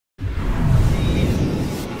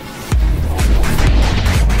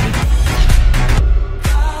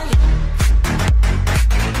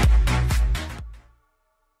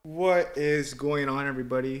is going on,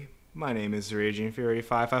 everybody? My name is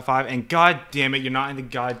ragingfury555, and god damn it, you're not in the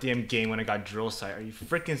goddamn game when I got drill site. Are you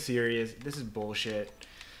freaking serious? This is bullshit.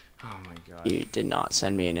 Oh my god. You did not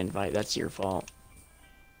send me an invite. That's your fault.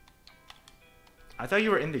 I thought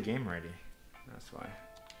you were in the game already. That's why.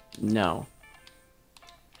 No.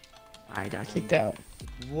 I got kicked out.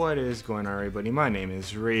 What is going on, everybody? My name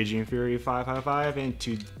is ragingfury555, and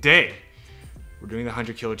today we're doing the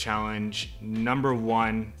 100 kill challenge number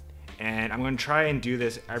 1. And I'm going to try and do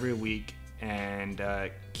this every week and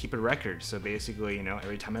keep a record. So basically, you know,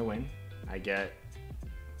 every time I win, I get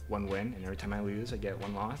 1 win. And every time I lose, I get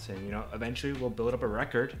 1 loss. And, you know, eventually we'll build up a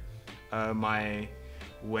record of my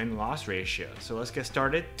win-loss ratio. So let's get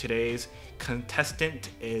started. Today's contestant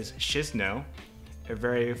is SHISN0, a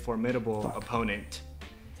very formidable opponent.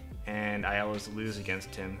 And I always lose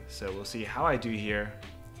against him. So we'll see how I do here.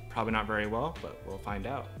 Probably not very well, but we'll find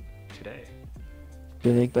out today. I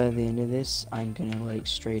think by the end of this, I'm gonna like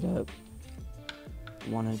straight up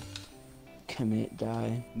wanna commit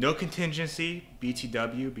die. No contingency,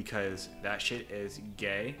 BTW, because that shit is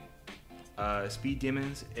gay. Speed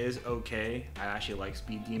demons is okay. I actually like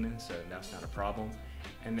speed demons, so that's not a problem.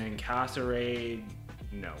 And then castle raid,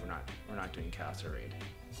 no, we're not doing castle raid.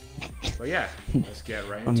 But yeah, let's get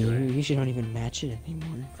right into it. You don't even match it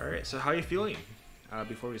anymore. All right, so how are you feeling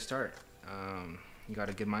before we start? You got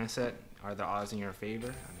a good mindset? Are the odds in your favor? I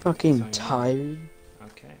mean, Fucking tired.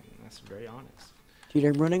 Okay, that's very honest. Dude,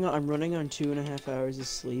 I'm running on 2.5 hours of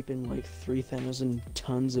sleep and like 3,000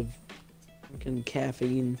 tons of fucking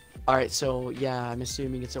caffeine. Alright, so yeah, I'm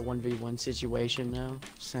assuming it's a 1v1 situation now,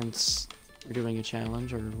 since we're doing a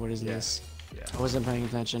challenge, or what is this? Yeah. I wasn't paying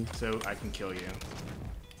attention. So I can kill you.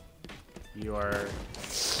 You are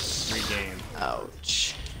free game.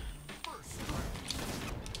 Ouch.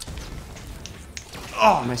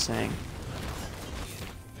 Oh! What am I saying?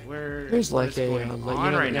 There's like a going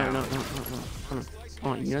on right now. No.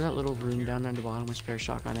 Oh, you know that little room down at the bottom with spare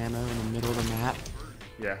shotgun ammo in the middle of the map?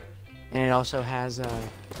 Yeah. And it also has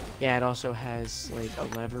it also has like a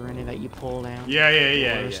lever in it that you pull down. Yeah.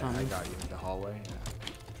 Or I something. got you in the hallway. Yeah.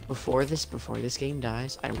 Before this game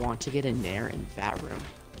dies, I want to get in there in that room.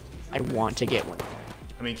 I want to get one.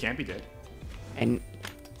 I mean, Campy did. And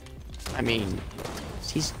I mean,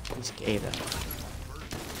 he's gay though.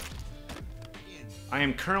 I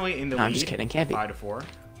am currently in the lead. I'm just kidding, Campy. 5-4.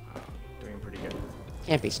 Doing pretty good.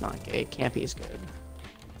 Campy's not gay. Campy's good.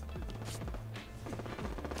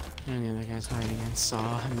 And the other guy's hiding against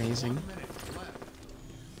Saw. Amazing.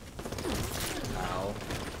 Ow.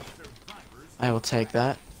 I will take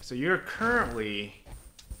that. So you're currently...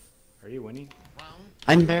 Are you winning?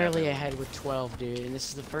 I'm barely ahead with 12, dude, and this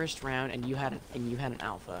is the first round, and you had an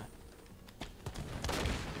alpha.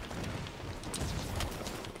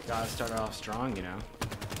 Gotta start off strong, you know.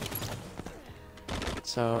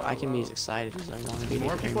 So I can be as excited as I want to be.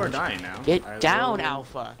 More people are dying now. Get down,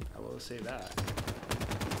 alpha! I will say that.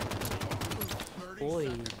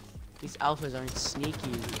 Boy, these alphas aren't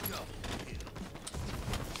sneaky.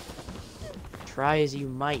 Try as you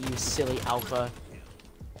might, you silly alpha.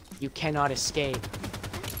 You cannot escape.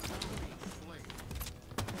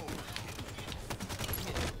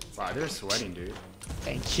 Wow, they're sweating, dude.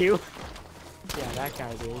 Thank you. Yeah, that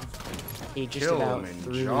guy did. He just about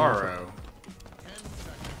threw me.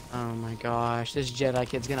 Oh my gosh, this Jedi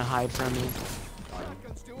kid's gonna hide from me.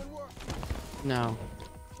 No.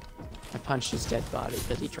 I punched his dead body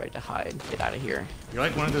because he tried to hide. Get out of here. You're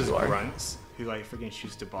like one of those grunts who like freaking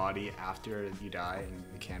shoots the body after you die in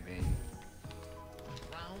the campaign.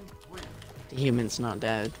 The human's not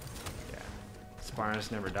dead. Yeah.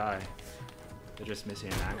 Spartans never die. They're just missing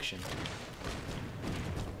in action.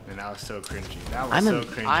 And that was so cringy. That was so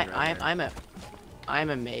cringy. I'm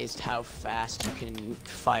amazed how fast you can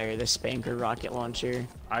fire the Spanker rocket launcher.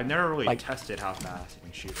 I've never really tested how fast you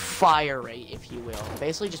can shoot. Fire rate, if you will.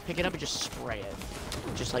 Basically, just pick it up and just spray it.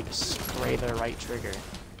 Just like spray the right trigger.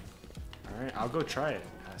 All right, I'll go try it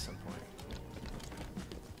at some point.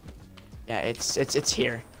 Yeah, it's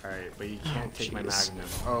here. All right, but you can't take my Magnum.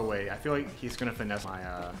 Oh wait, I feel like he's gonna finesse my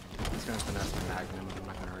Magnum. I'm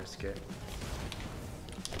not gonna risk it.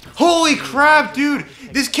 Holy crap, dude!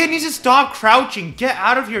 This kid needs to stop crouching. Get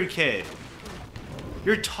out of here, kid.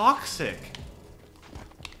 You're toxic.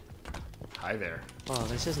 Hi there. Oh,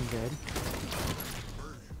 this isn't good.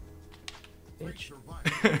 Bitch.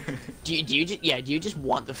 do you just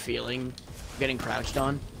want the feeling of getting crouched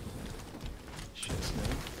on?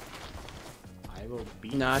 I will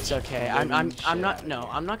beat. No, it's okay. I'm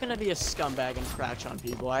not gonna be a scumbag and crouch on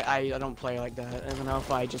people. I don't play like that. I don't know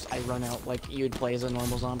if I run out like you would play as a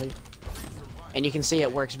normal zombie. And you can see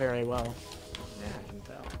it works very well. Yeah, I can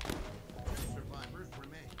tell.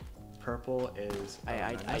 Purple is.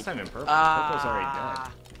 That's not even purple. Purple's Ah. already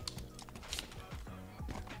dead.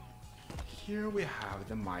 Here we have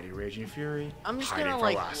the mighty Raging Fury. I'm just hiding gonna for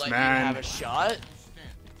like last let man. you have a shot.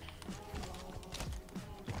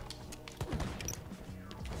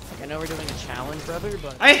 I know we're doing a challenge, brother,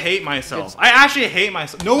 but I hate myself. I actually hate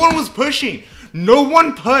myself. No one was pushing. No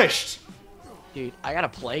one pushed. dude, I got a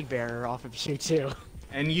plague bearer off of you too.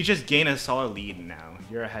 And you just gain a solid lead now.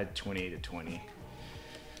 You're ahead 28-20.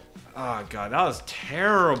 Oh god, that was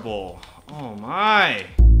terrible. Oh my.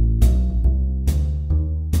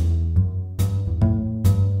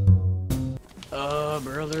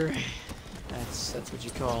 Brother, that's what you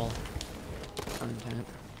call content.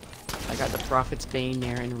 I got the Prophet's Bane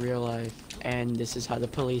there in real life, and this is how the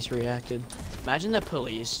police reacted. Imagine the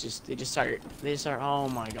police they just start, oh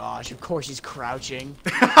my gosh, of course he's crouching.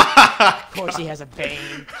 Of course he has a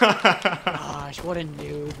Bane. Gosh, what a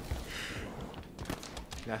noob.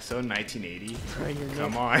 That's so 1980. Right, your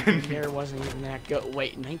Come Your on. hair wasn't even that good.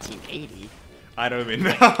 Wait, 1980? I don't even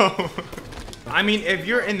know. I mean, if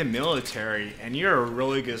you're in the military and you're a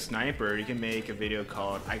really good sniper, you can make a video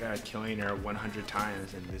called I got a killing her 100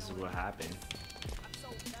 times and this is what happened.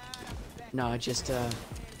 No, just, what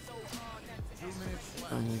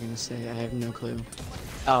am I gonna say? I have no clue.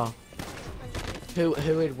 Oh. Who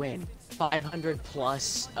would win? 500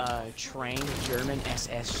 plus, trained German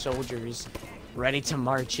SS soldiers ready to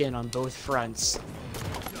march in on both fronts.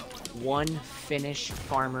 One Finnish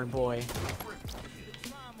farmer boy.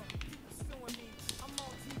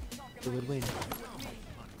 Who would win?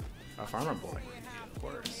 A farmer boy, of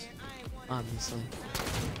course. Obviously.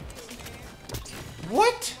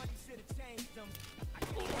 What?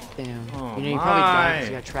 Damn. Oh you know, you probably died because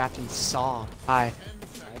my. you got trapped in Saw. Hi.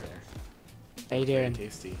 Hi there. How you Very doing?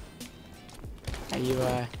 tasty. How you,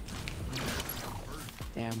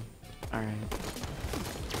 Damn. Alright.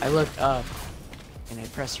 I looked up, and I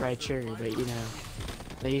pressed right trigger, but you know,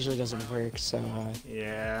 that usually doesn't work, so,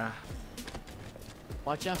 Yeah.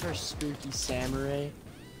 watch out for Spooky Samurai.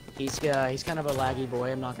 He's kind of a laggy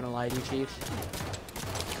boy, I'm not gonna lie to you,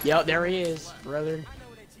 Chief. Yep, there he is, brother.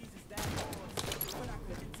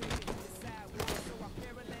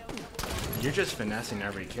 You're just finessing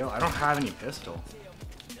every kill. I don't have any pistol.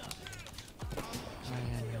 I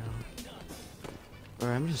know.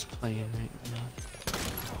 Or I'm just playing right now.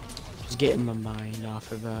 Just getting my mind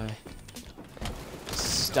off of,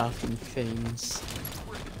 stuff and things.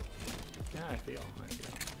 Yeah, I feel.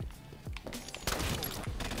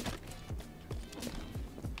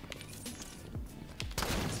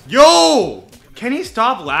 Yo! Can he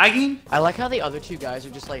stop lagging? I like how the other two guys are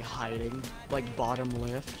just like hiding, like bottom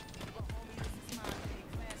left.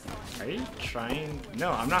 Are you trying?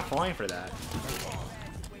 No, I'm not falling for that.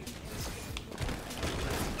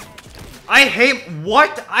 I hate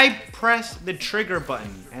what? I pressed the trigger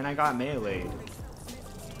button and I got melee.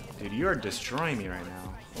 Dude, you are destroying me right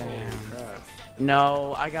now. Damn. Holy crap.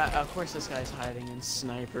 No, of course this guy's hiding in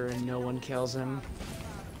sniper and no one kills him.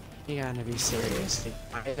 You gotta be serious.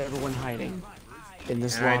 I have everyone hiding in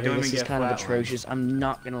this And I lobby. don't This even is get kind of flatlined. atrocious. I'm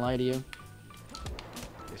not gonna lie to you.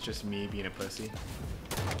 It's just me being a pussy.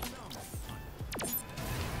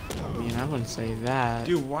 I mean, I wouldn't say that.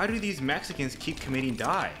 Dude, why do these Mexicans keep committing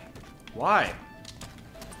die? Why?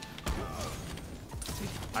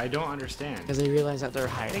 I don't understand. Because they realize that their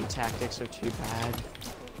hiding tactics are too bad.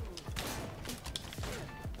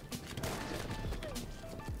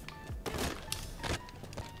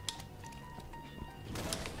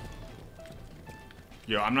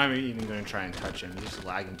 Yo, I'm not even going to try and touch him. He's just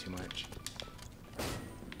lagging too much.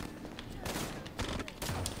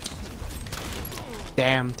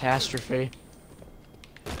 Damn, catastrophe.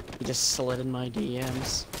 He just slid in my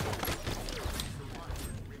DMs.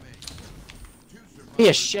 Be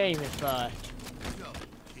a shame if,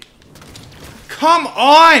 Come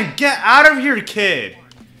on! Get out of here, kid!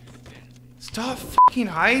 Stop fucking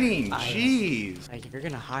hiding! Jeez! like, if you're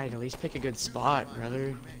gonna hide, at least pick a good spot,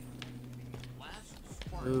 brother.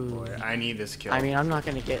 Ooh. Boy, I need this kill. I mean, I'm not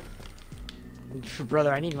gonna get...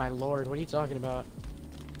 Brother, I need my lord. What are you talking about?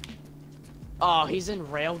 Oh, he's in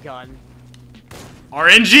railgun.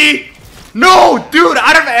 RNG? No! Dude,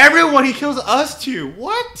 out of everyone, he kills us two!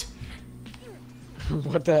 What?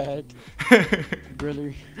 What the heck?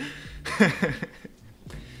 Brother.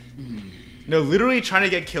 No, literally trying to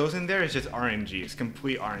get kills in there is just RNG. It's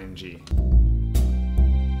complete RNG.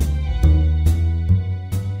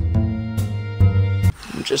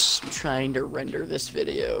 I'm just trying to render this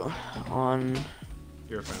video on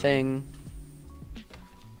Your phone. thing.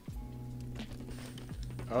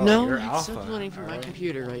 Oh, No, you're it's alpha. uploading from my Alright.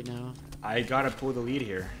 computer right now. I gotta pull the lead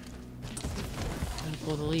here. gotta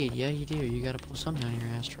pull the lead. Yeah, you do. You gotta pull some down your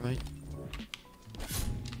asteroid.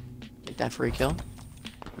 Get that free kill.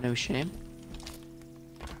 No shame.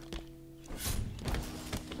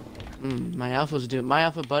 My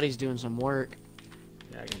alpha buddy's doing some work.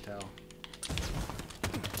 Yeah, I can tell.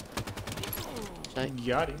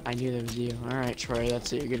 Got it. I knew that was you. Alright, Troy,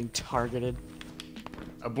 that's it. You're getting targeted.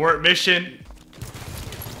 Abort mission.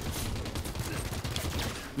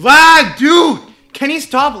 Lag, dude! Can he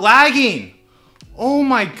stop lagging? Oh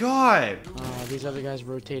my god. These other guys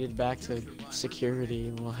rotated back to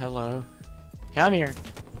security. Well, hello. Come here.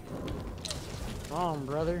 Come on,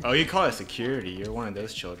 brother. Oh, you call it security. You're one of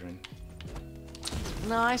those children.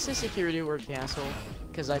 No, I say security work, asshole.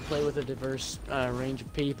 Because I play with a diverse range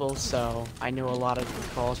of people, so I know a lot of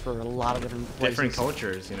different calls for a lot of different places. Different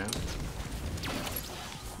cultures, you know?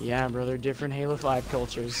 Yeah, brother, different Halo 5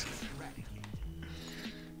 cultures.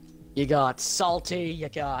 You got salty, you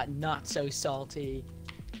got not so salty,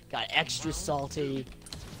 got extra salty.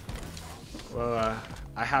 Well,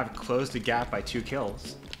 I have closed the gap by 2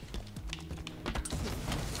 kills.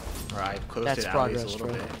 Or I've closed That's it at progress, least a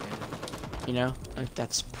little bro. bit. You know, like,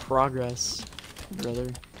 that's progress, brother.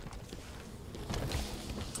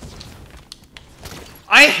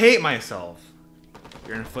 I hate myself.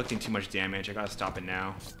 You're inflicting too much damage. I gotta stop it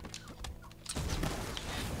now.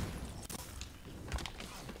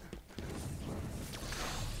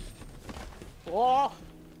 Oh!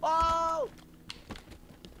 Oh!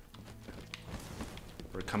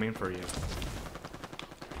 We're coming for you.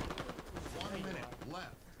 1 minute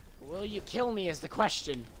left. Will you kill me is the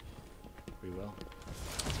question. We will.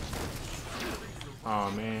 Oh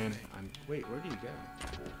man. Wait, where do you go?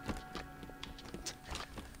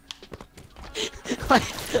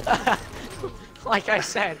 Like I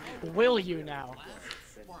said, will you now?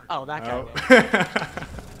 Oh, that guy. Oh.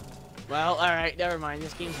 Well, alright, never mind.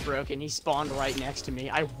 This game's broken. He spawned right next to me.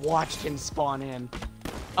 I watched him spawn in.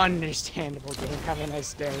 Understandable game. Have a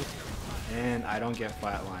nice day. And I don't get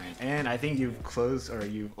flatline. And I think you've closed or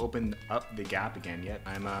you've opened up the gap again yet.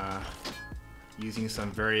 I'm using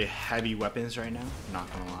some very heavy weapons right now, not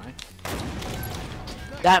gonna lie.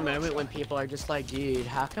 That moment when people are just like, dude,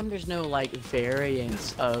 how come there's no like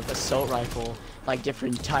variants of assault rifle, like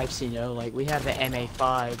different types, you know? Like we have the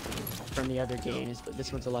MA5 from the other games, but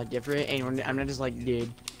this one's a lot different. And I'm not just like,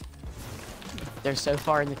 dude, they're so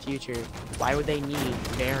far in the future. Why would they need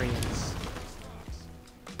variants?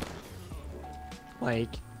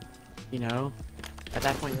 Like, you know, at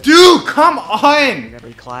that point, dude, come on!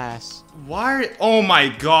 every class. Why? Oh my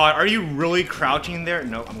god, are you really crouching there?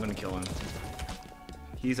 No, I'm gonna kill him.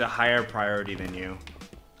 He's a higher priority than you.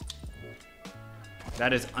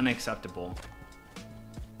 That is unacceptable.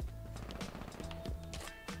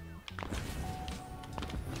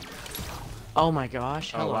 Oh my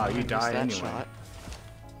gosh. Oh wow, you died anyway. Shot.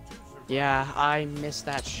 Yeah, I missed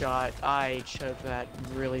that shot. I choked that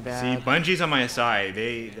really bad. See, Bungie's on my side.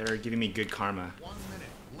 They're giving me good karma. 1 minute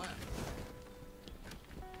left.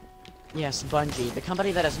 Yes, Bungie, the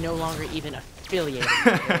company that is no longer even affiliated.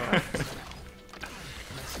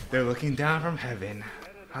 They're looking down from heaven.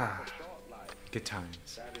 Ah, good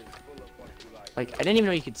times. Like, I didn't even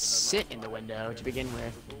know you could sit in the window to begin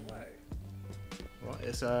with. Well,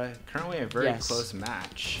 it's currently a very close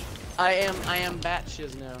match. I am Bat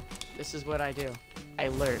SHISN0. This is what I do. I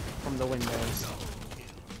lurk from the windows.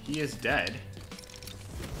 He is dead.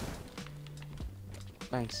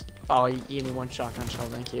 Thanks. Oh, you gave me 1 shotgun shell,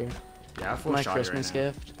 thank you. Yeah, full My shot Christmas right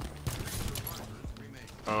now. gift.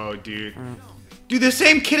 Oh, dude. Dude, the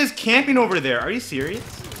same kid is camping over there. Are you serious?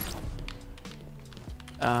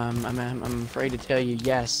 I'm afraid to tell you,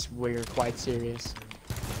 yes, we're quite serious.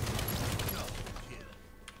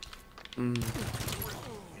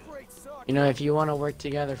 You know, if you want to work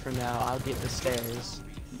together from now, I'll get the stairs.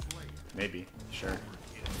 Maybe. Sure.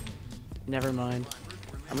 Never mind.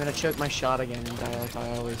 I'm gonna choke my shot again and die like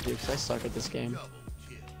I always do, because I suck at this game.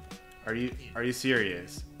 Are you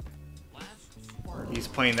serious? He's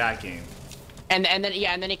playing that game. And then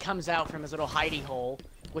he comes out from his little hidey hole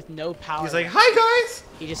with no power. He's like, "Hi guys."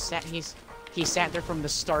 He just sat. He sat there from the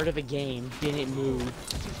start of the game, didn't move.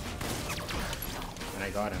 And I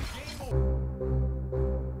got him.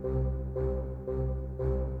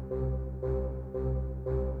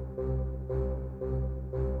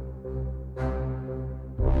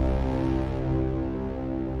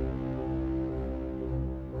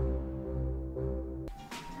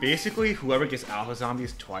 Basically, whoever gets alpha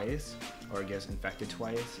zombies twice, or gets infected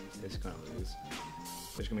twice, is gonna lose.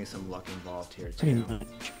 There's gonna be some luck involved here too.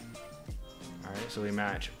 Alright, so we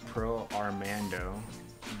match Pro Armando,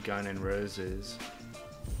 Gun and Roses.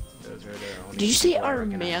 Those are their only. Did you say people I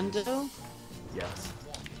recognize. Armando? Yes.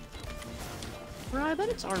 Bro, I bet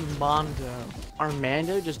it's Armando.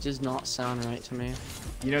 Armando just does not sound right to me.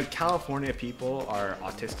 You know, California people are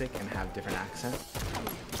autistic and have different accents.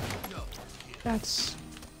 That's...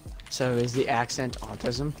 So is the accent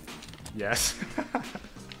autism? Yes.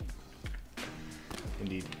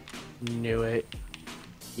 Indeed. Knew it.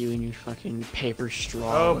 You and your fucking paper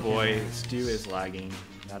straw. Oh boy, Stu is lagging.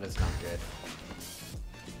 That is not good.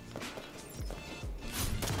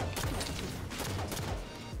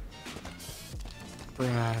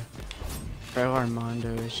 Bruh. Bro, Armando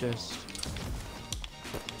is just...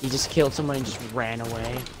 He just killed someone and just ran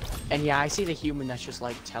away. And yeah, I see the human that's just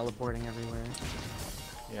like teleporting everywhere.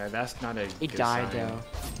 Yeah, that's not a He good died sign. though.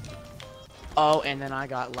 Oh, and then I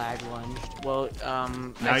got lag lunged. Well,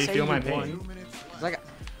 Now you feel my pain. Like,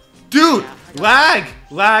 Dude! Yeah, I got Lag!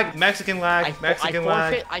 Lag! Mexican lag! I Mexican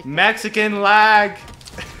forfeit- lag! Mexican lag!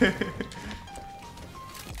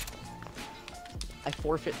 I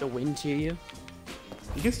forfeit the win to you.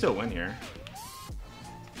 You can still win here.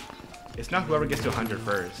 It's not whoever gets to 100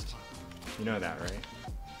 first. You know that, right?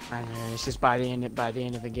 I know, it's just by the end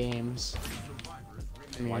of the games.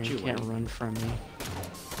 I mean, Watch you you can't win. run from me.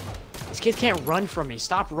 This kid can't run from me.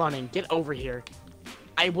 Stop running. Get over here.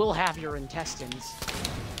 I will have your intestines.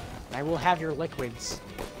 I will have your liquids.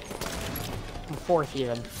 I'm fourth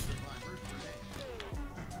even.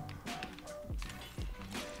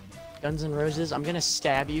 Guns N' Roses, I'm gonna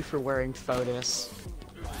stab you for wearing FOTUS.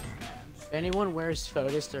 If anyone wears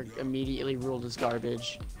FOTUS, they're immediately ruled as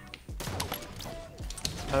garbage.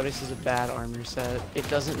 FOTUS is a bad armor set. It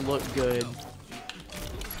doesn't look good.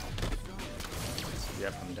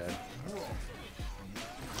 Yep, I'm dead.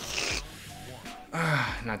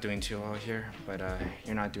 Not doing too well here, but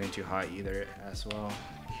you're not doing too hot either as well.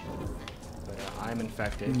 But I'm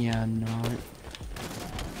infected. Yeah, I'm not.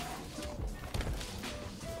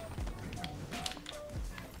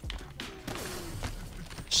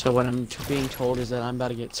 So what I'm being told is that I'm about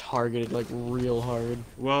to get targeted like real hard.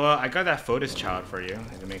 Well, I got that FOTUS child for you,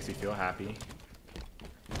 if it makes you feel happy.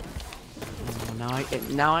 Now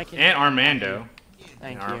I can. And Armando.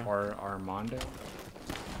 Thank and you. Armando.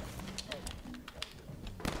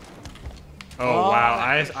 Oh wow,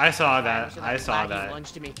 I saw that. I saw He that.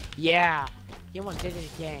 lunged to me. Yeah, he almost did it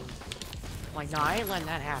again. I'm like, nah, I ain't letting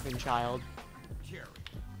that happen, child.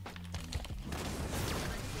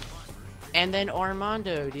 And then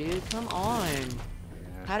Armando, dude, come on.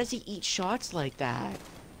 Yeah. How does he eat shots like that?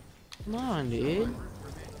 Come on, dude.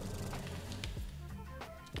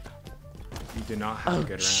 You did not have Oh, a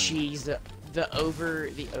good round. jeez, the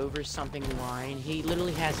over something line. He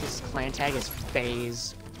literally has his clan tag as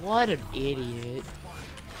FaZe. What an idiot.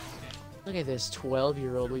 Look at this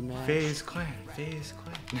 12-year-old we matched. FaZe clan, FaZe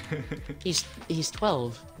clan. He's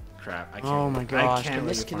 12. Crap, I can't. Oh my gosh, I can't can let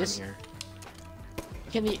this- you can farm this- here.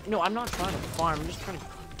 No, I'm not trying to farm. I'm just trying to.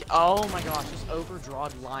 Oh my gosh, this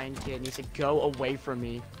overdrawed lion kid needs to go away from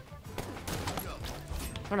me.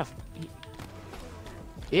 I'm trying to.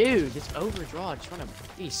 Dude, this overdrawed trying to.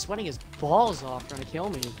 He's sweating his balls off trying to kill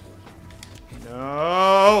me.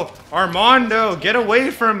 No, Armando, get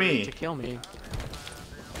away from To me. kill me.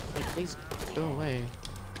 Like, please go away.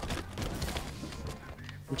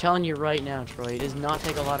 I'm telling you right now, Troy, it does not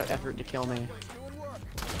take a lot of effort to kill me.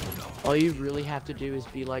 All you really have to do is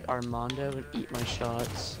be like Armando and eat my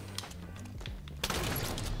shots.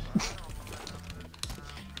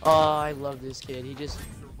 Oh, I love this kid. He just...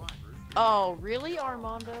 Oh, really,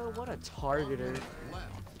 Armando? What a targeter.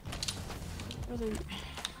 Really?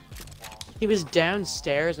 He was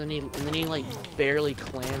downstairs and then he like barely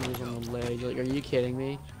clambers on the ledge. Like, are you kidding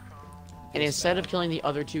me? And instead of killing the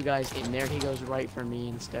other two guys in there, he goes right for me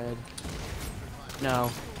instead. No.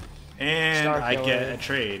 And Star I killer. get a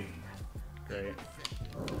trade. Great.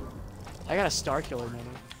 I got a star killer medal.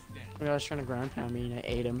 The guy was trying to ground pound me and I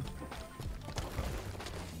ate him.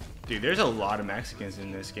 Dude, there's a lot of Mexicans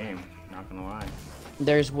in this game. Not gonna lie.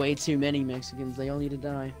 There's way too many Mexicans. They all need to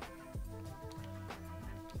die.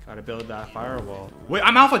 Gotta build that firewall. Wait,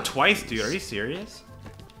 I'm alpha twice, dude. Are you serious?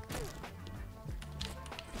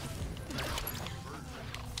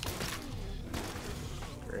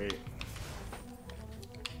 Great.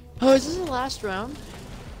 Oh, is this the last round?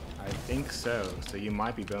 I think so. So you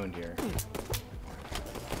might be boned here.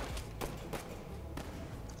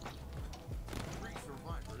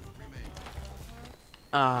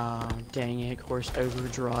 Ah, dang it. Of course,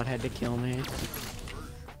 Overdrawed had to kill me.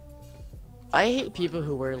 I hate people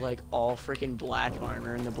who wear, like, all freaking black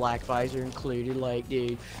armor and the black visor included. Like,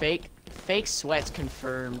 dude, fake sweats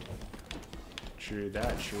confirmed. True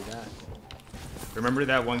that, true that. Remember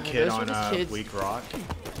that one kid those on were the kids- Weak Rock?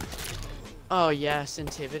 Oh yeah,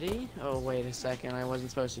 sensitivity. Oh wait a second, I wasn't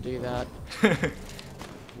supposed to do that.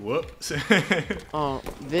 Whoops. Oh,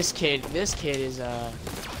 this kid is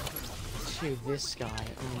dude, this guy.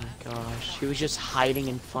 Oh my gosh, he was just hiding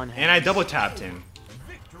in fun. And I double tapped him.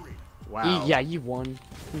 Wow. Yeah, you won.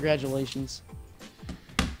 Congratulations.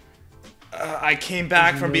 I came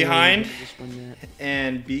back from behind Just won that.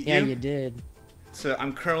 and beat you. Yeah, you did. So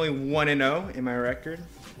I'm currently 1-0 in my record.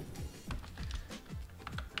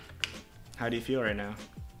 How do you feel right now?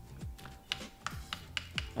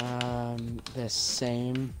 The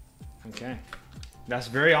same. Okay. That's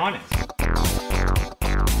very honest.